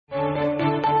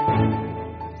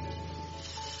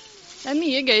Det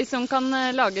mye gøy som kan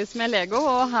lages med Lego,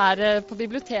 og her på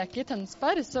biblioteket i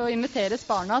Tønsberg så inviteres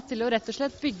barna til å rett og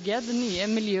slett bygge den nye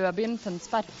miljøbyen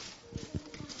Tønsberg.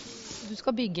 Du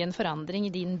skal bygge en forandring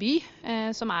i din by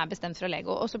som bestemt fra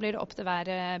Lego, og så blir det opp til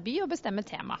hver by å bestemme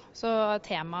tema. Så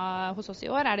temaet hos oss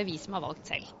i år det vi som har valgt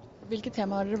selv. Hvilke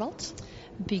tema har dere valgt?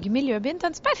 Bygg miljøbyen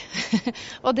Tønsberg.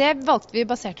 Og det valgte vi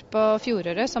basert på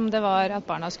fjoråret, som det var at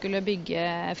barna skulle bygge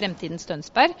fremtidens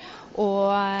Tønsberg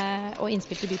og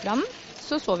innspill til byplanen.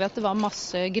 Så vi at det var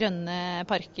masse grønne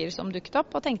parker som dukket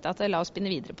opp, og tenkte at la oss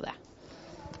spinne videre på det.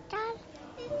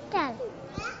 Der,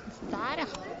 ja.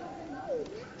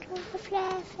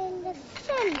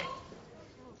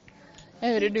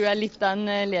 Jeg hører du litt av en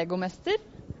legomester.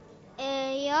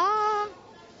 Ja,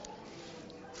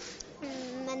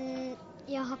 men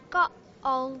jeg har ikke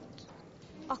alt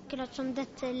akkurat som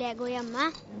dette Lego hjemme.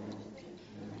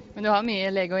 Men du har mye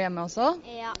Lego hjemme også?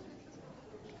 Ja.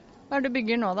 Hva du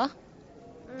bygger nå da?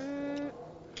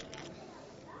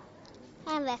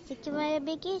 Jeg vet ikke hva jeg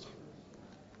bygger.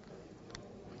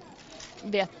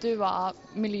 Vet du hva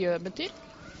miljø betyr?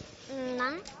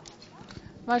 Nei.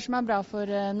 Hva som bra for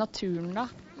naturen da?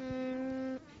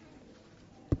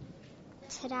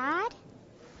 Trær.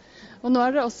 Og nå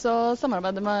har dere også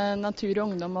samarbeidet med Natur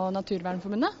og Ungdom og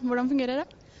Naturvernforbundet. Hvordan fungerer det?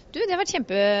 Det har vært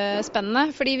kjempespennende,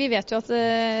 fordi vi vet jo at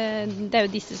det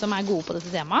jo disse som gode på dette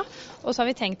temaet. Og så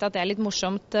har vi tenkt at det litt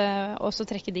morsomt også å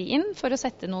trekke de inn for å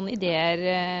sette noen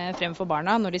ideer frem for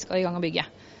barna når de skal i gang å bygge.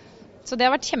 Så det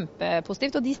har vært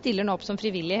kjempepositivt, og de stiller nå opp som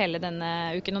frivillige hele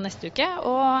denne uken og neste uke,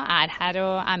 og her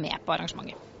og med på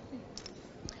arrangementet.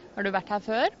 Har du vært her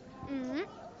før?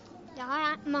 Det har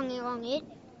jeg mange ganger.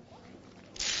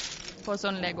 På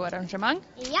sånn Lego-arrangement?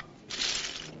 Ja,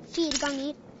 4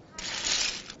 ganger.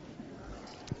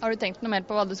 Har du tenkt noe mer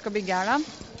på hva du skal bygge her da?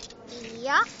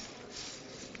 Ja,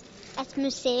 et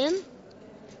museum.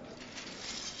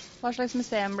 Hva slags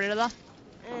museum blir det da?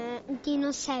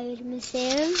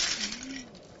 Dinosaurmuseum.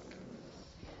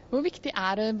 Hvor viktig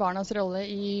barnas rolle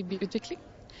i byutvikling?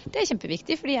 Det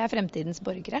kjempeviktig, for de fremtidens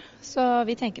borgere. Så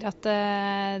vi tenker at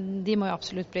de må jo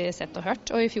absolutt bli sett og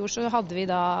hørt. Og i fjor så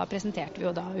presenterte vi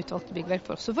jo utvalgte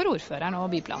byggverk også for ordføreren og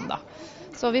byplanen da.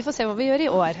 Så vi får se hva vi gjør i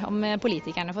år, om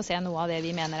politikerne får se noe av det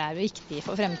vi mener viktig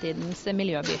for fremtidens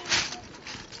miljøby.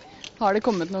 Har det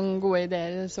kommet noen gode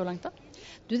ideer så langt da?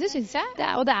 Det synes jeg.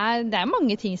 Det er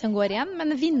mange ting som går igjen,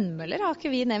 men vindmøller har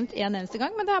ikke vi nevnt en eneste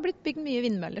gang. Men det har blitt bygd mye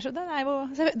vindmøller, så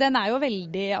den er jo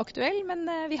veldig aktuell, men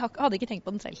vi hadde ikke tenkt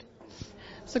på den selv.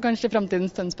 Så kanskje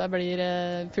fremtidens Tønsberg blir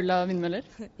full av vindmøller?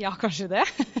 Ja, kanskje det.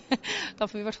 Da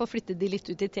får vi i hvert fall flytte de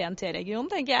litt ut i TNT-regionen,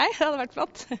 tenker jeg. Det hadde vært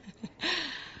flott.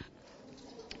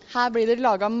 Her blir det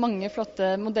laget mange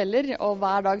flotte modeller, og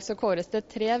hver dag så kåres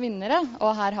det 3 vinnere.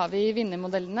 Og her har vi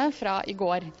vinnermodellene fra i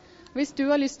går. Hvis du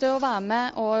har lyst til å være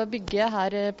med og bygge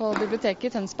her på biblioteket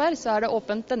i Tønsberg, så det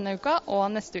åpent denne uka og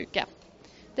neste uke.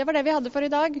 Det var det vi hadde for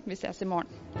i dag. Vi ses i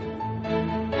morgen.